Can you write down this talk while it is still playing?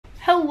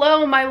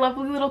Hello my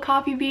lovely little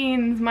coffee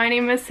beans. My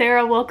name is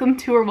Sarah. Welcome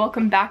to or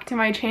welcome back to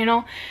my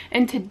channel,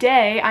 and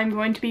today I'm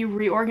going to be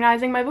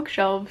reorganizing my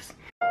bookshelves.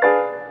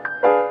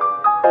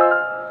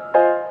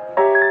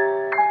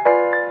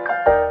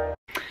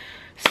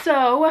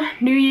 So,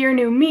 new year,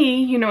 new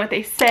me, you know what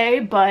they say,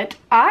 but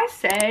I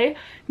say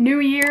new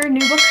year,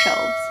 new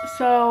bookshelves.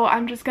 So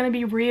I'm just going to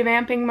be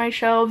revamping my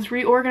shelves,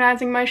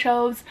 reorganizing my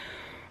shelves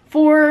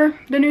for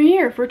the new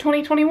year, for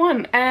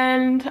 2021,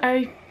 and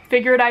I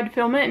figured I'd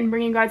film it and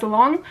bring you guys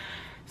along.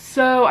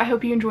 So I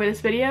hope you enjoy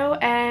this video,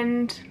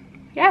 and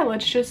yeah,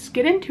 let's just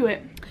get into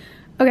it.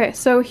 Okay,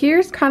 so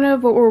here's kind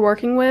of what we're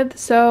working with.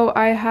 So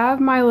I have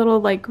my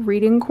little like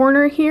reading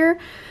corner here,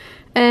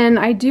 and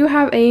I do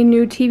have a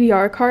new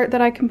TBR cart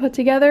that I can put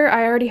together.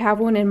 I already have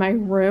one in my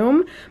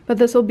room, but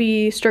this will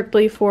be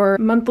strictly for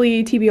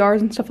monthly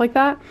TBRs and stuff like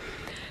that.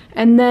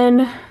 And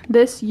then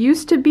this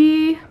used to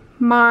be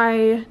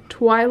my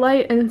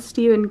Twilight and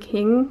Stephen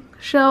King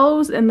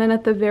shelves, and then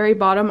at the very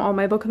bottom all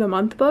my book of the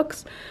month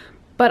books.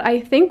 But I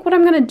think what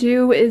I'm gonna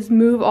do is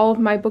move all of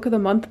my book of the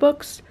month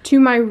books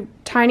to my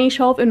tiny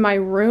shelf in my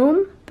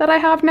room that I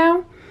have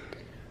now.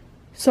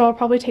 So I'll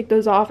probably take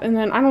those off, and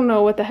then I don't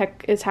know what the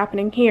heck is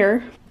happening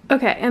here.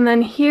 Okay, and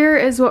then here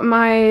is what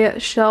my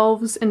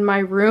shelves in my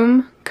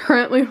room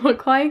currently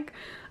look like.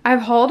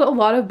 I've hauled a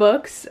lot of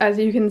books, as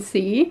you can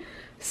see,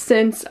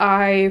 since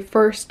I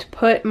first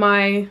put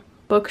my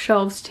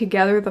bookshelves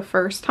together the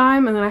first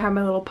time, and then I have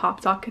my little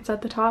pop sockets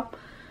at the top.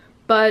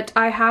 But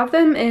I have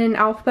them in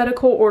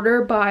alphabetical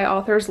order by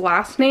author's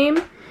last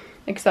name,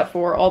 except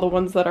for all the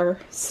ones that are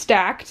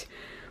stacked.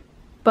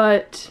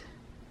 But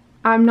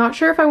I'm not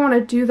sure if I want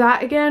to do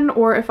that again,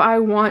 or if I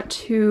want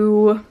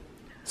to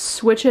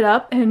switch it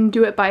up and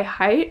do it by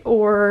height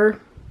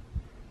or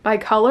by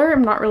color.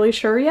 I'm not really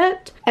sure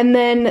yet. And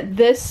then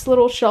this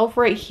little shelf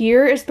right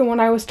here is the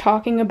one I was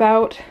talking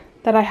about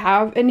that I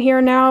have in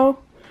here now,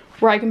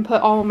 where I can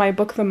put all of my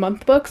book of the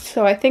month books.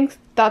 So I think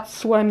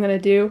that's what I'm gonna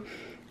do.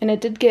 And it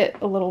did get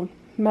a little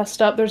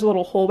messed up. There's a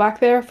little hole back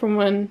there from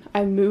when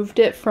I moved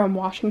it from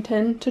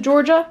Washington to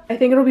Georgia. I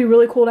think it'll be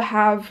really cool to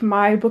have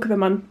my book of the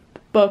month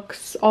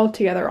books all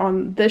together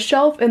on this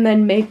shelf, and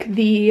then make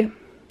the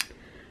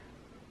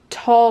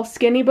tall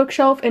skinny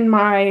bookshelf in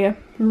my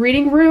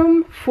reading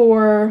room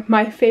for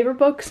my favorite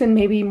books and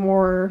maybe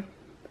more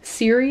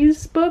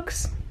series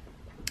books.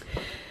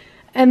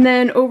 And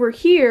then over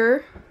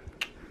here,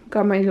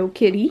 got my little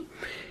kitty.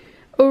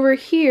 Over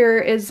here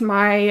is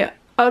my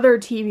other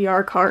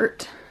TBR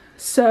cart.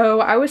 So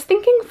I was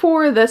thinking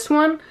for this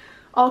one,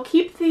 I'll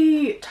keep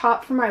the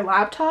top for my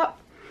laptop,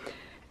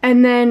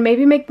 and then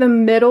maybe make the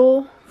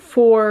middle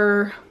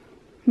for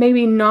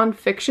maybe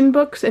nonfiction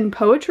books and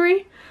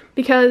poetry,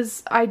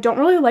 because I don't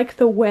really like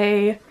the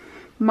way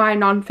my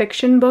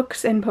nonfiction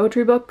books and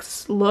poetry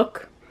books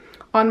look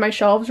on my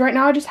shelves right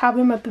now. I just have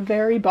them at the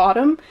very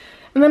bottom.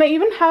 And then I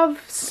even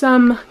have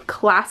some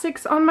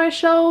classics on my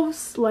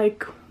shelves,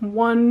 like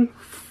One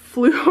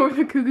Flew Over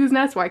the Cuckoo's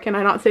Nest, why can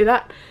I not say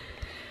that?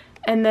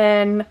 And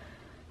then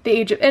The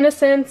Age of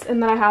Innocence,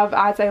 and then I have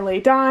As I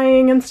Lay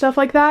Dying and stuff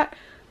like that.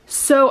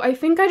 So I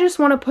think I just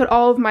want to put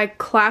all of my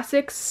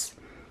classics,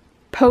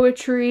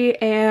 poetry,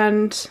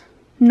 and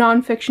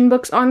nonfiction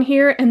books on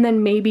here, and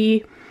then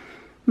maybe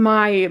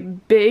my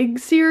big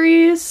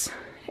series,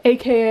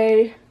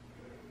 aka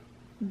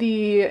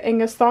the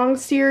𝓞𝓮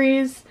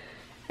series,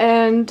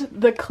 and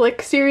the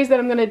Click series that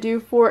I'm going to do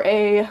for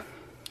a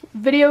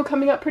video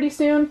coming up pretty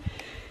soon,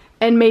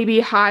 and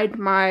maybe hide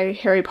my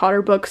Harry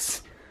Potter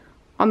books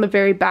on the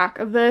very back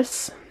of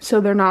this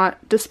so they're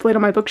not displayed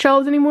on my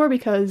bookshelves anymore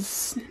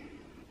because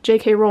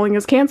J.K. Rowling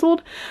is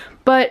canceled.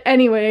 But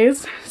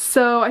anyways,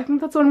 so I think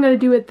that's what I'm going to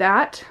do with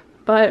that.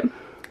 But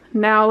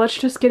now let's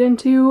just get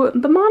into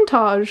the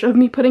montage of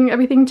me putting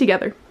everything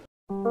together.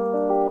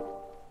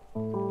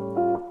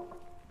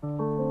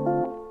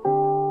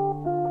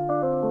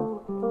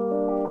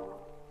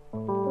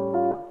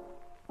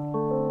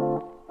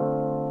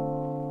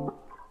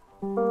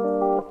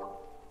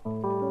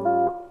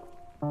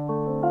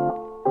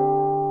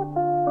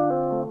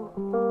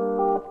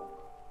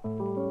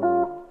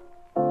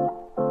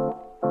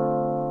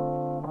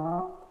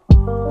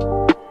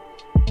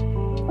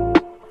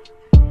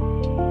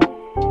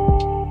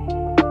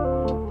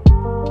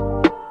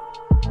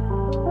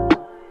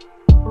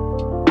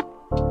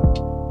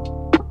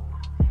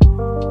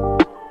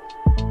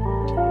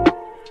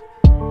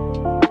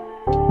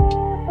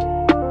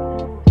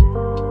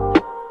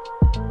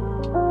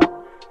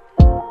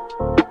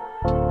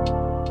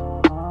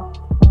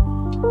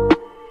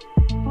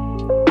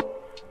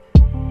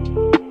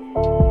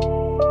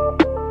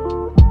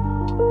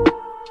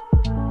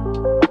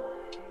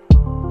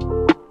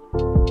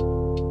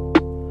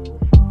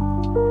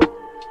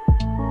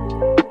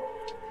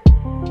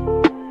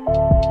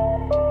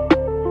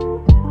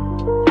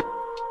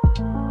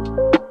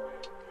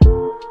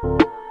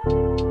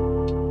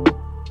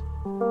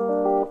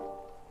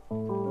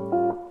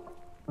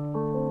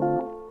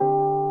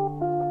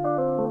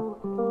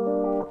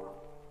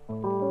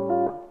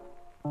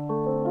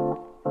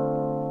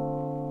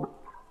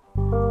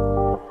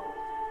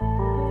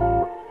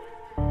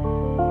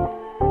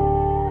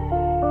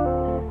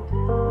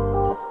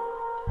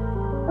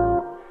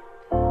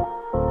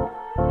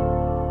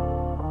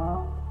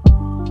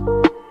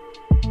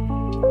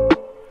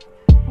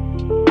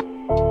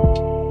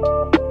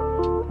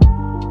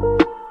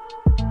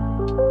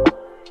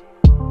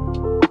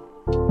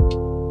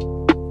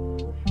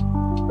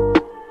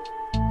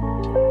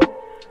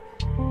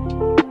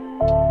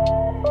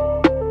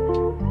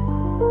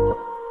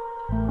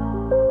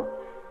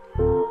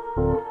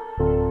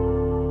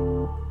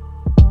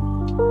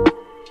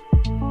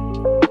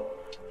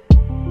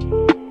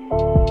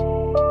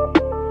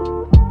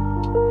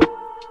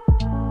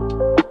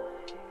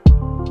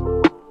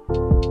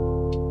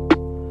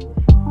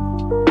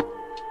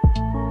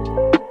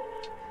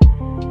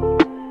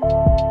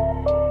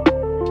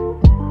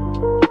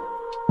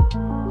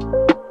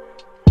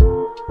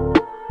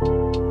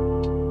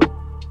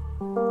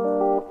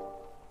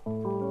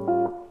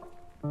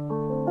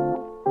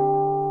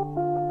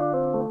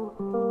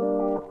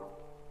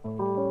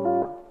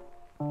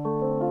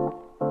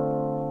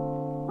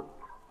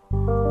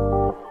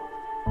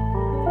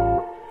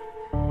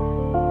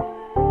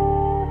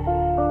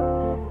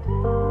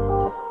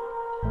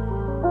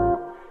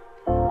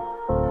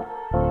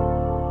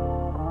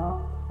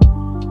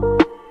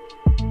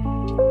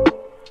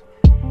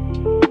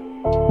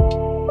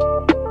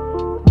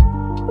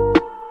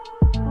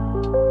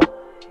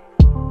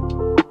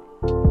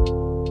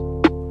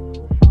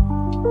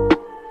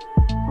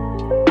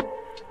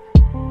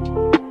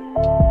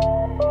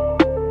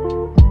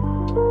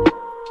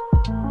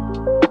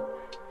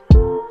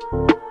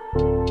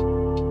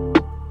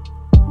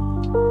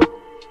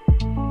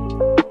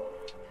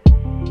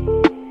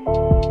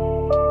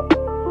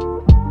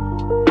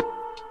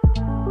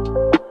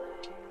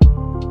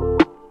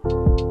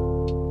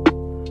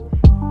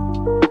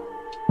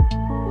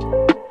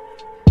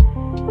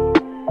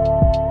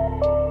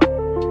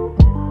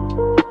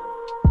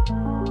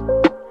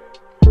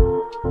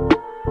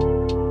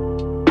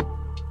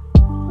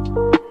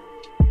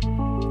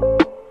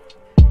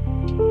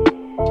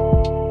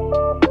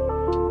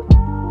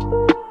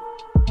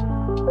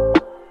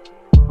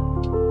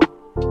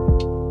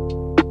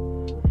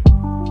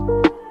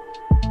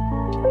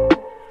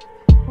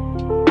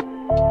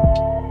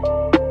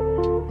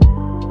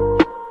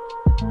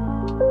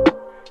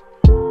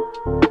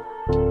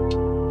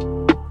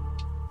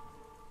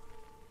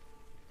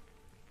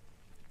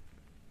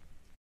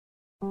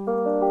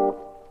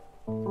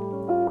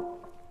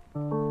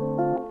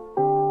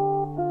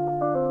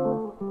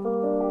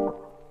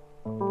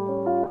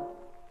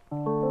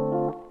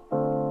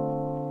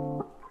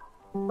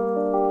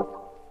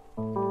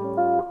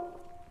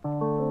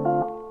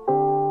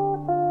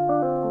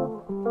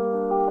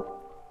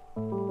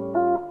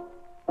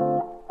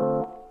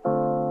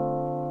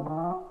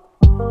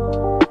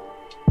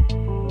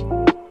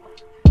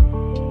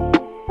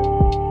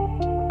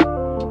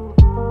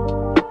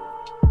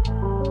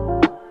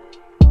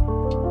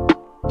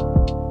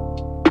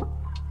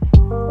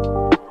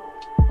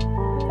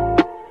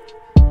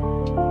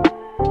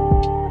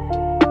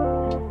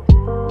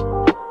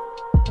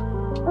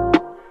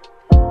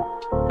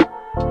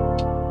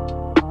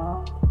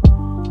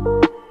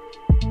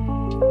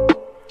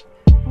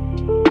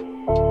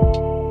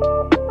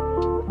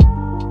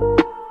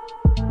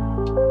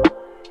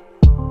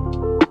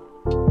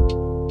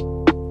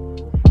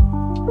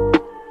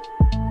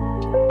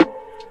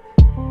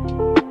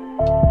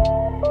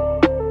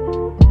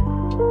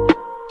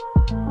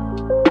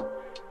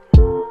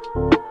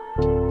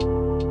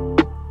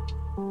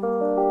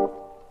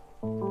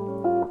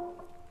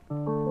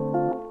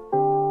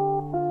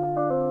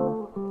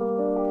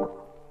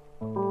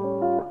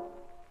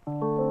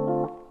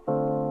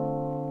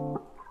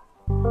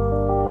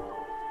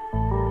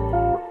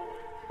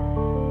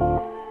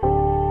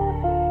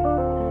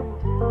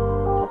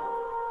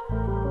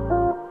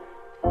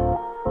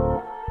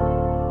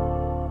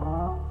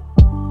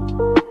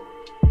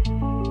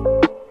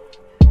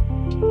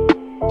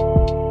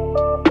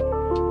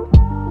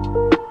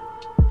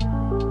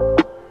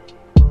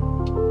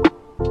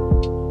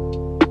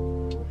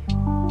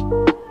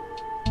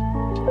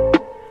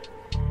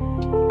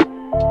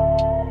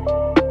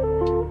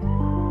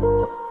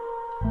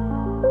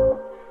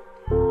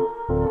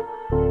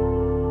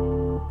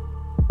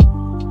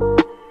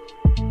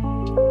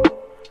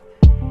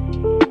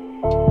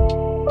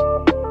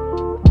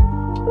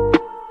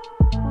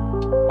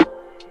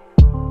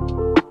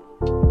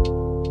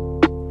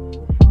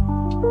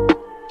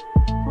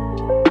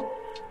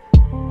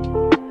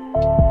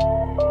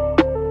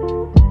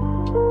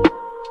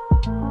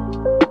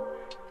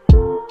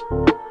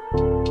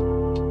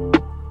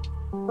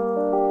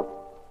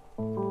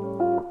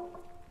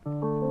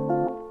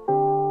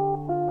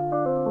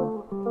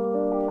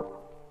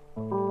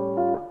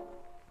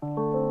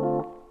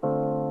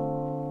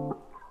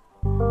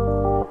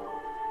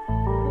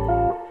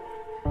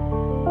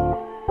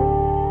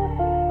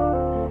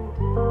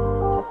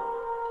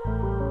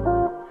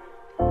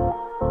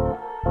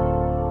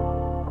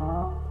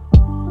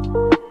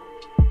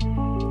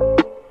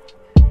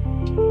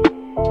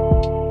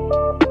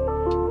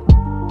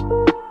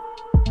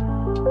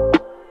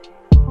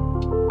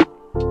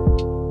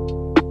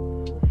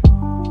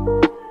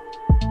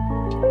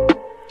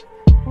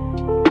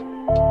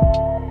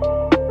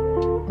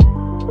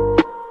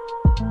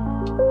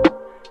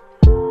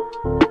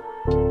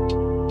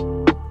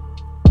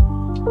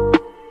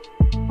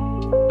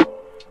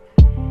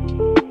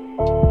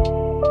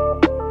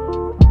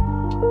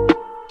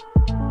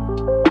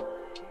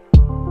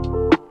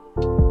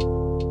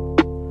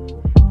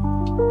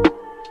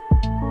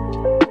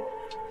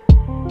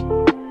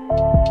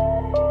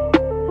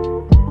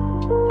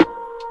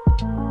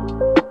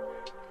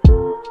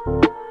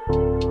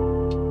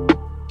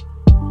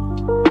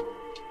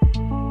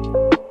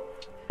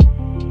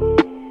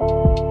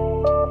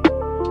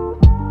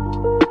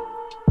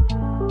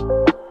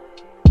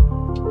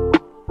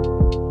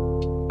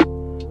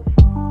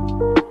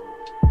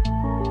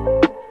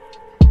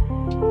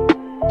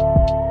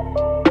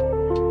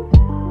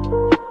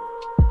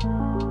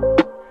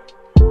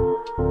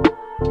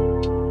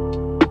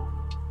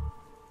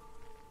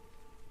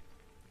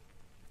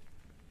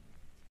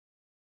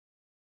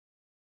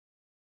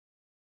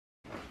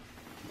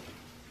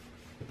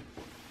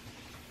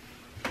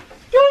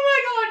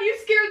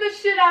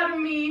 shit out of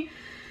me.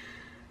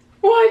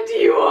 What do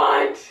you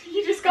want?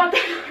 You just got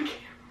that on camera.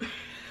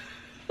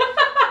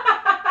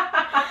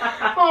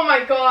 Oh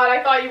my god,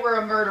 I thought you were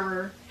a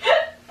murderer.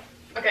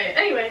 Okay,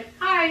 anyway,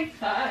 hi.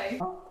 Hi.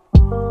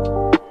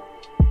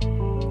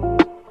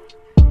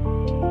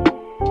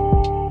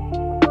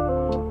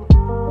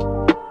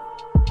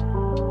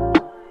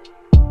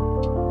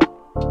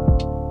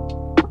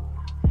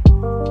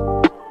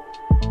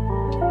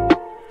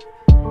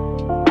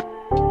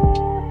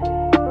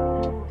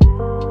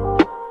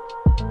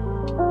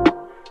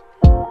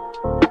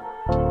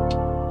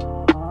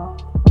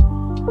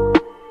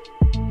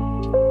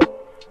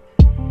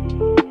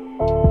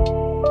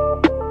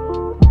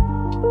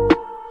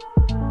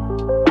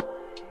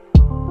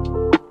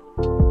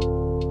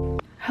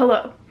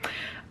 Hello.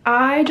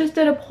 I just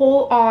did a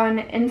poll on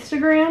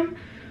Instagram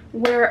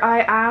where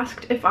I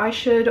asked if I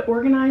should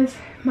organize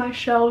my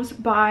shelves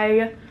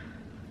by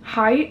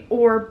height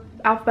or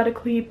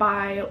alphabetically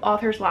by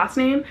author's last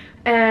name,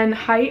 and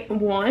height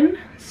won.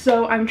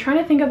 So I'm trying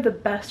to think of the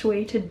best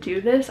way to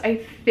do this. I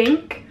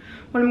think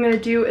what I'm going to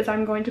do is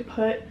I'm going to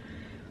put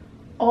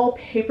all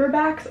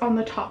paperbacks on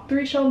the top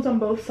 3 shelves on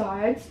both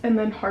sides and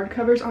then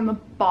hardcovers on the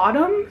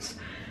bottoms.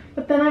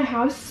 But then I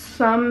have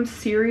some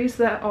series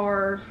that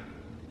are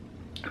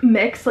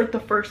mixed, like the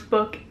first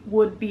book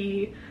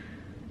is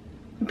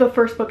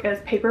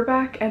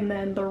paperback and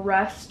then the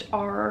rest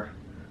are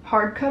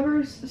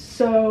hardcovers.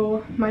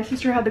 So my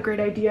sister had the great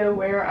idea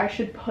where I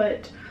should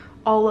put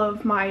all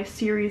of my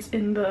series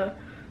in the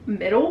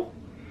middle,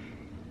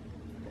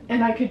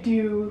 and I could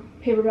do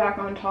paperback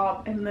on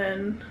top and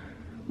then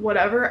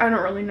whatever. I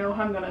don't really know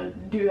how I'm gonna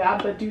do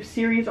that, but do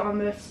series on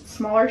this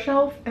smaller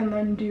shelf and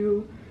then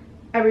do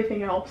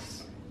everything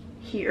else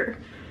here.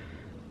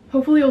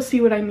 Hopefully you'll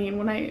see what I mean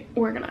when I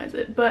organize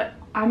it, but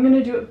I'm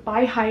gonna do it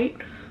by height,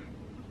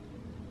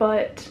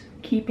 but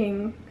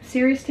keeping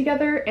series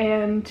together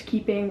and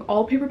keeping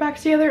all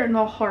paperbacks together and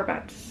all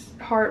hardbacks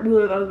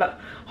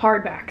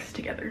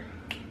together.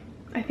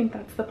 I think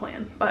that's the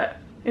plan, but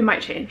it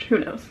might change, who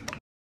knows.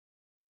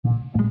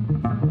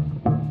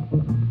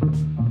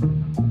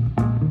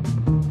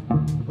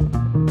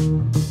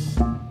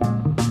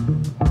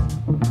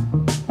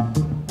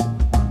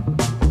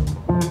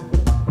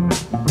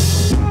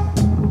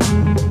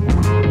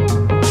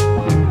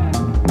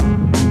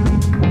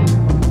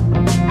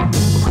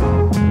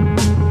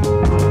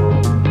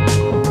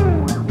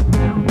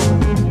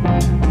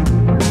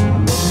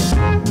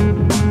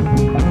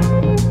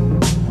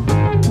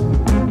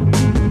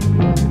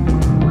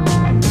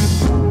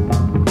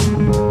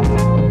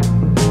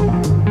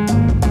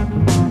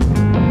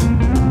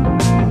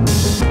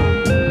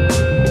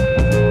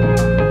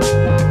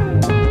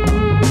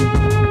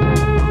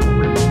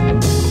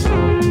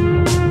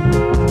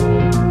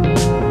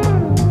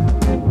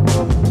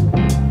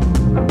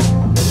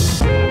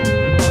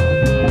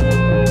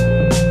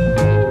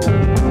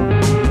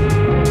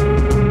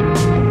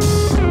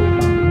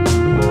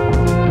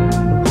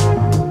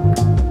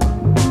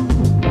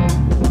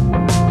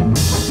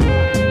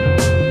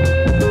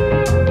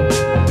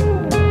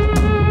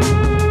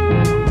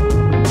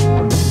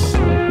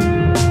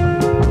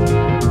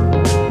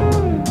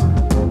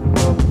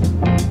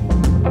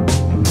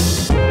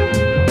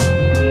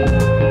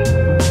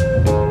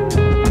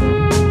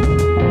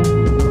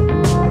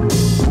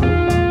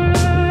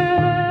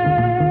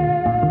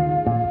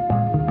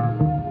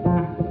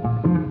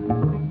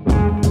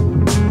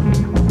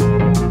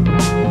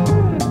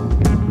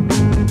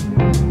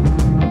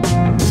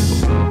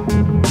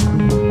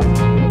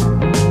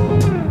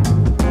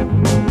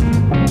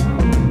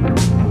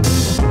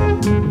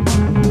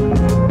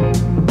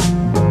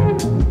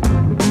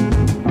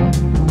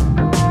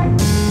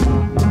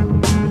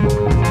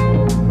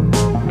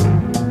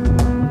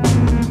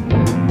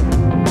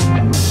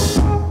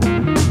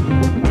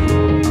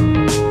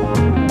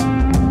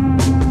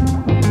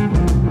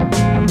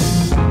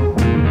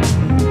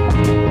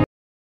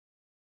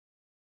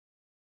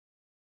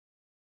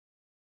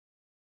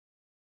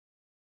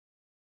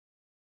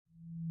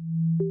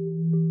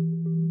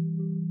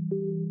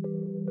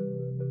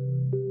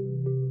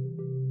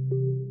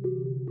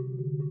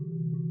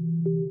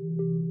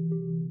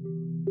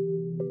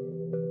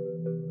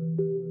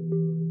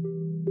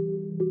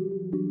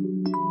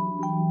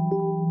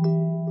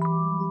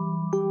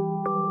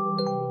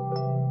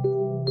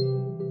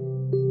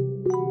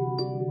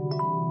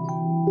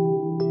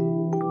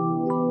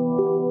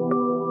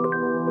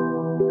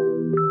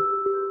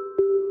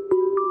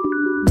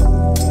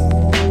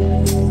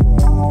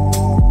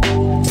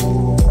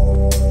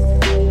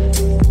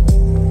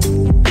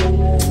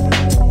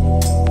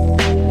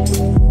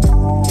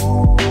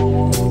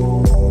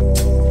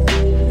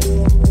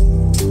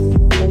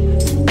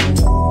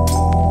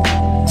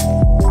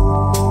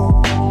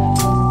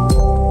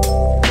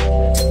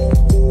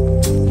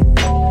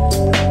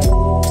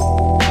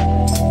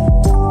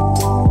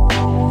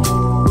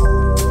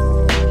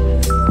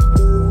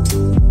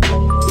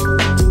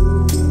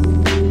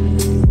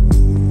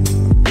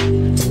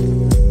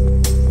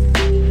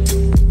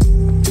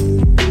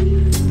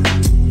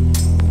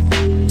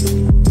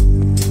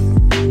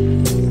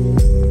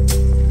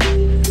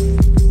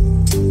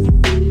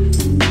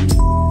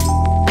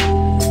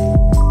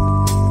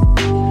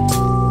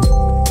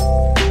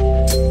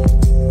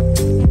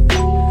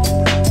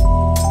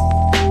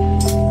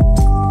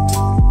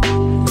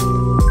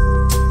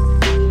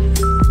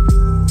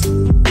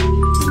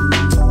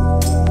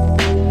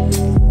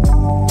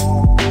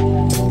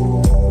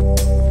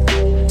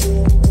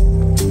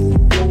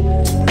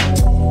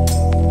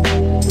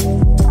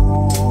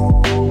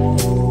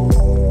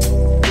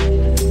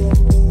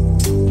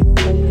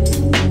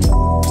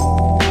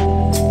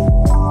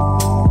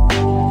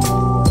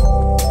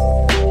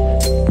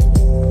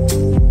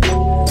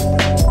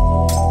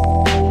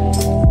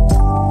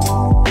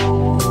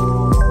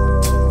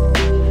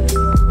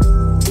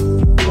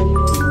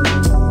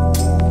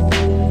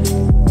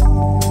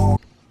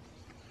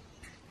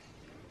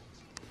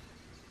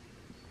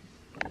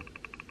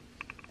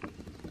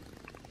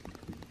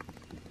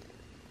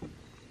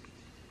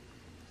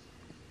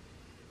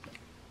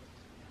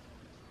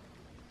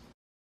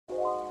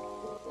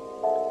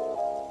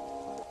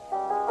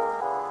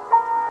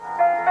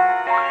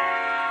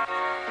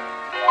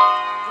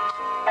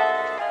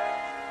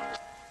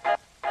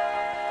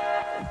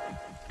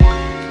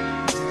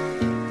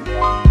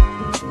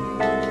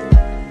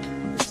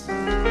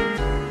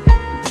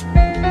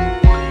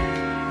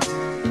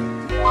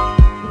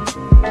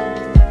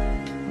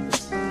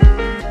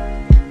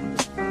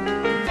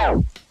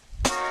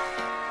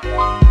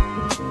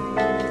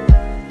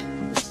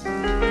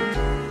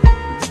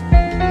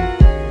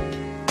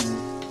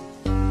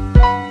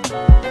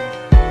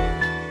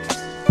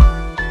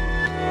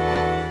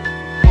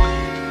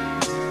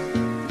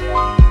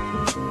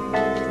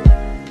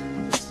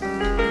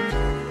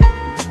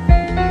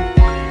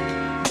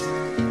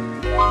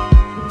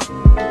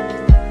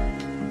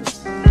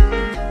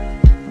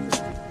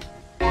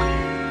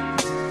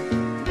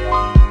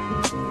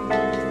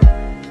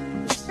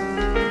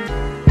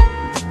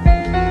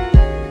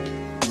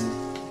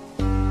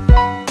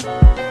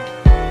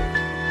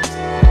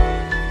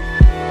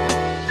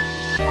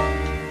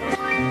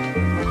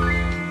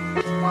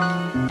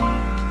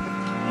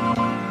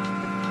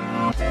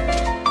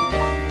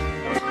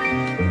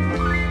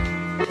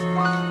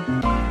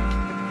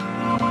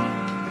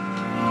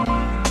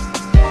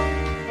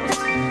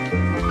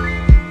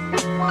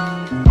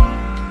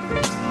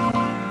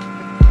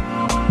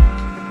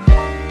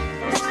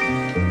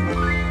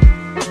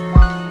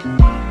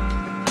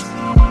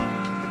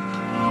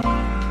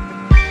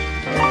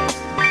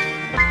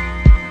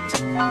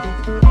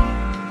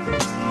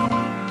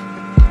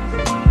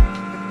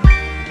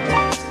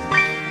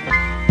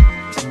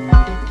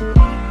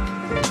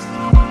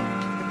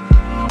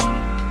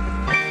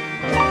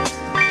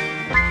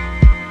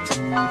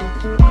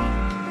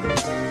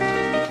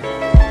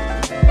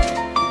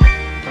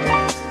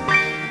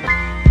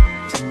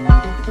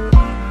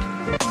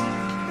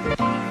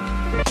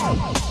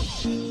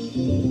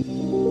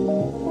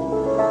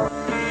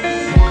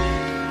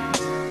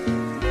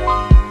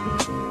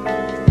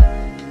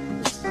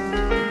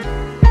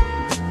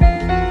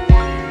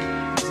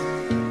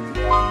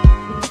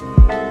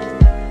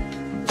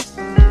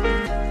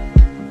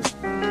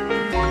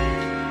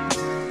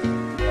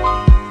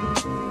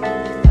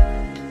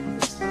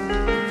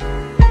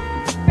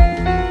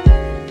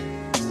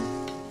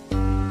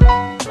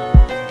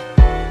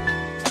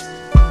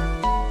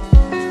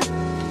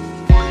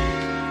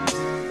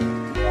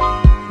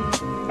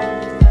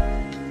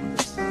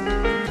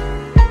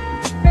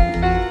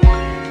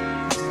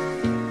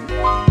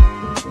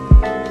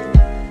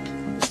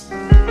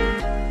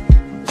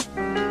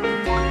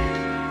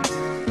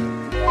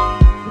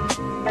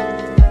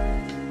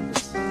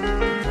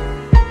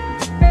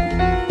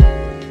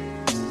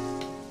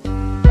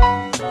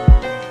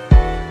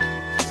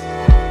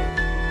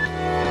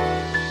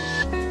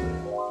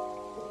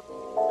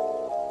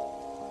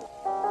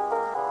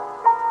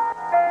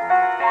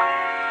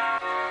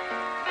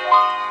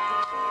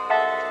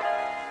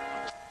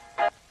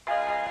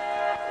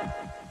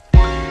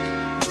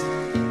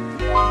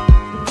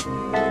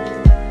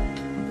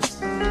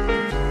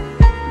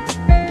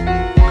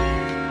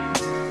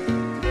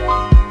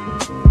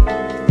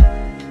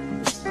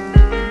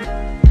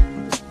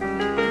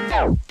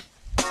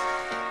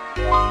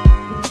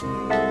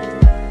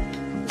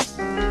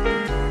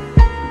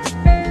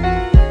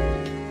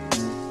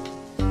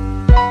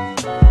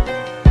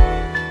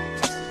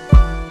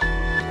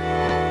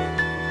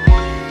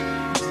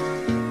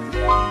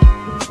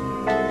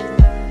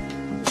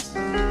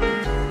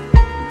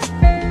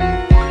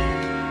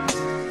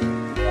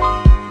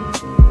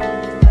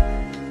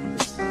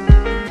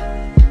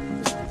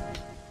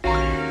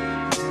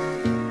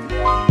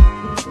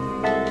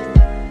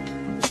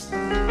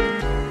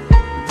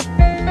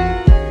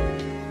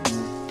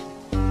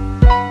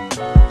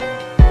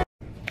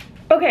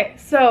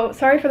 So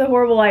sorry for the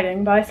horrible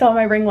lighting, but I still have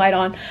my ring light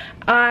on.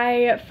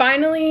 I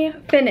finally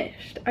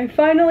finished. I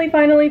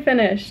finally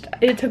finished.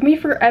 It took me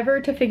forever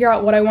to figure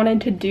out what I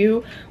wanted to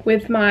do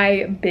with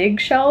my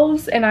big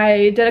shelves, and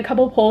I did a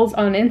couple polls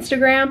on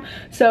Instagram.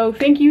 So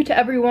thank you to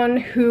everyone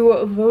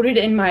who voted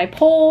in my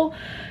poll,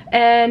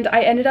 and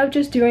I ended up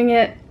just doing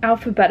it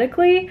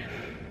alphabetically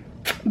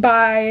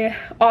by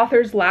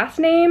author's last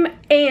name,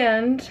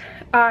 and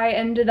I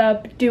ended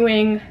up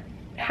doing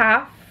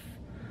half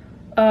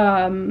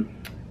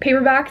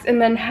paperbacks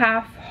and then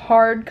half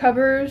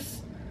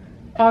hardcovers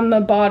on the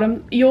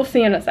bottom. You'll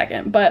see in a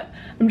second, but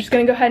I'm just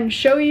gonna go ahead and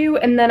show you.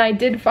 And then I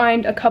did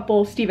find a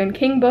couple Stephen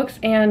King books,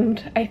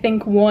 and I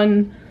think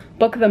one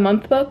book of the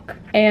month book,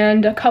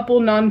 and a couple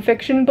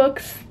nonfiction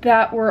books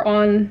that were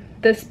on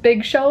this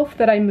big shelf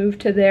that I moved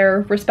to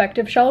their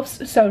respective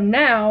shelves. So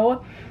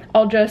now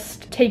I'll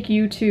just take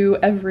you to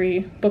every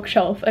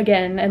bookshelf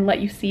again and let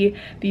you see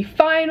the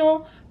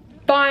final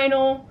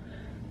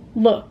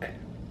look.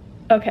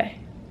 Okay,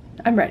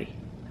 I'm ready.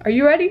 Are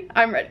you ready?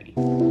 I'm ready.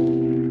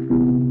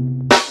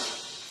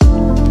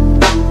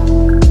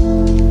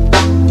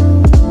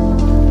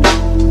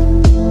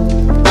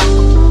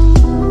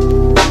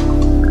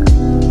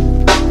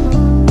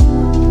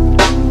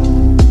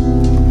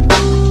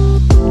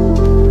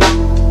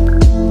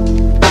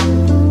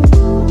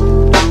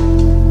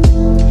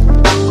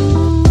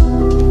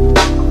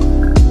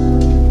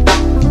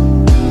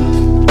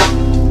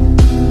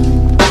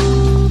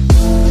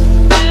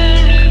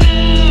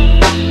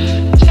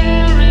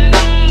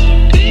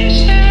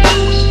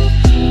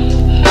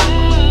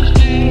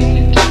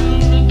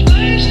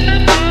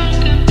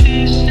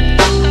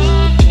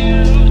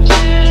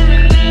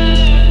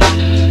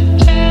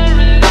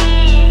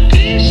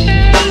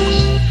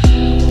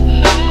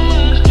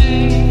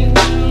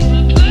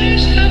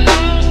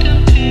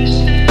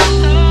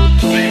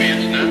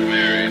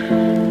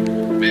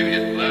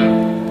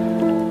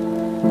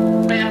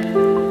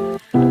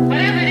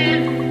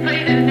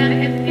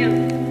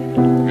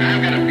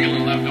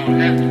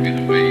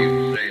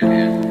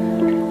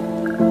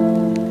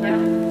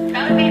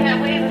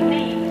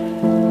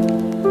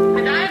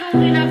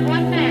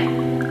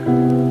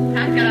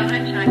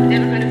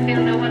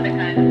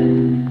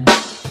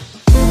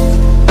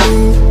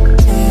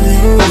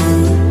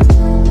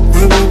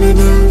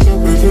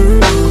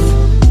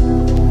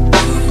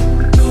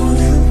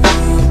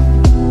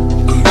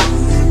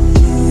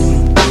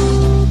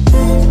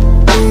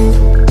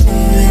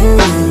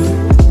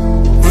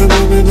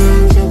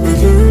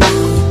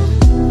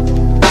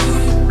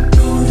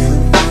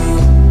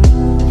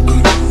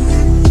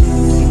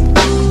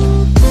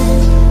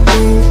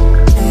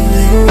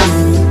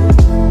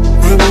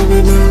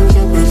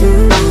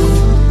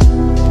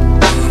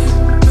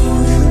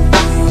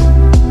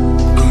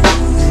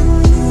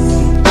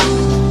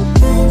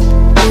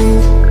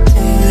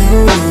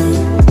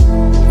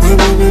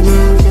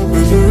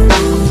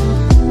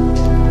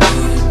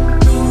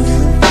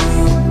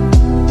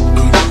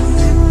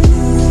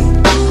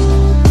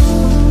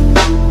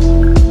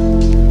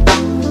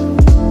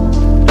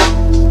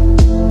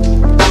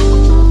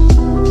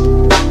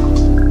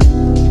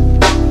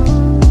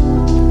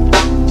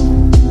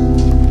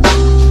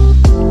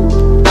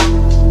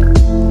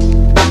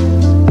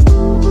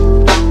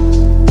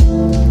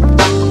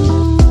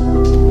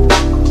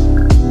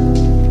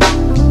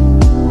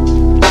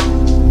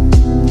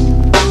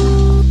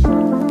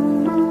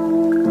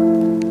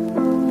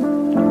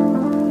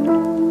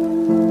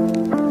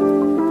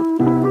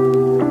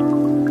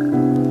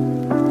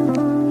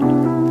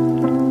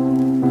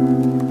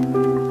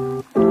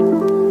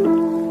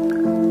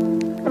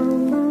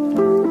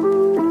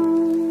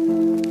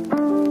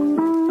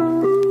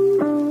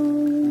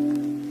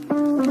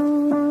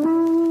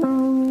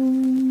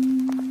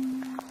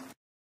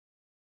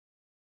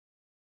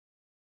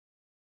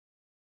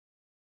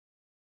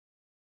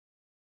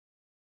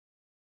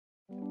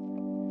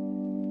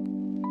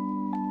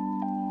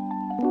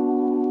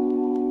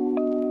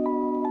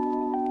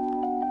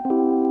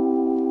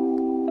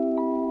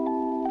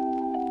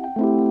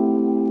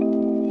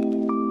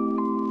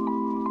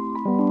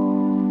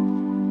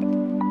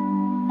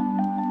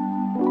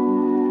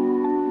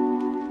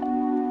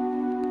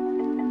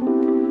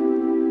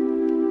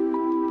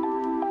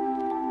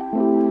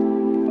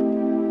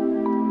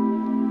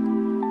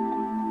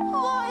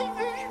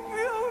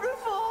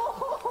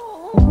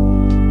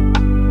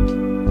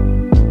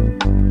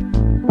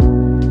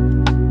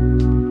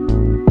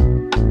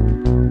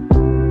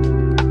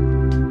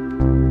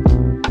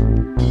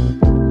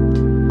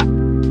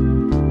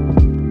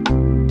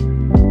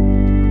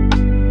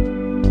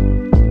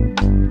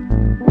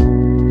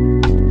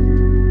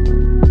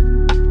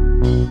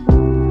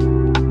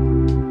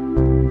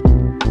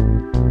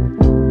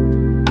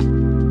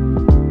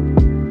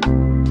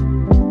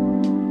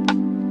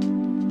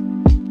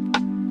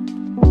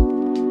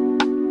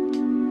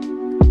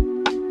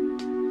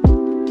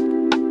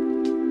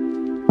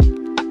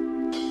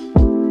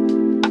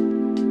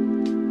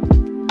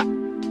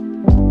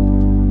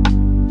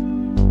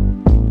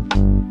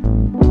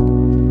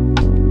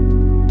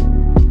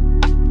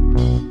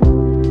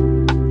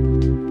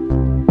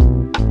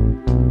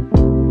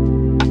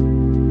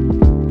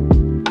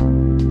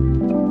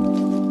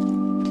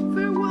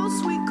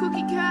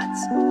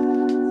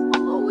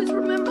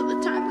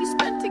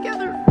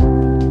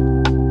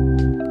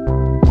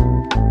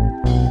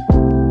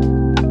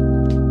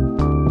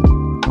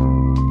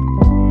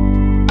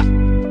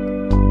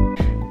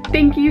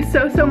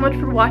 so much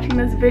for watching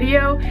this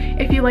video.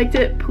 If you liked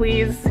it,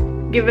 please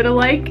give it a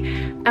like.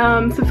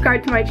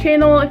 Subscribe to my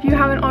channel if you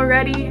haven't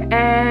already,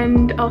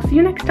 and I'll see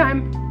you next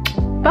time.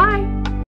 Bye!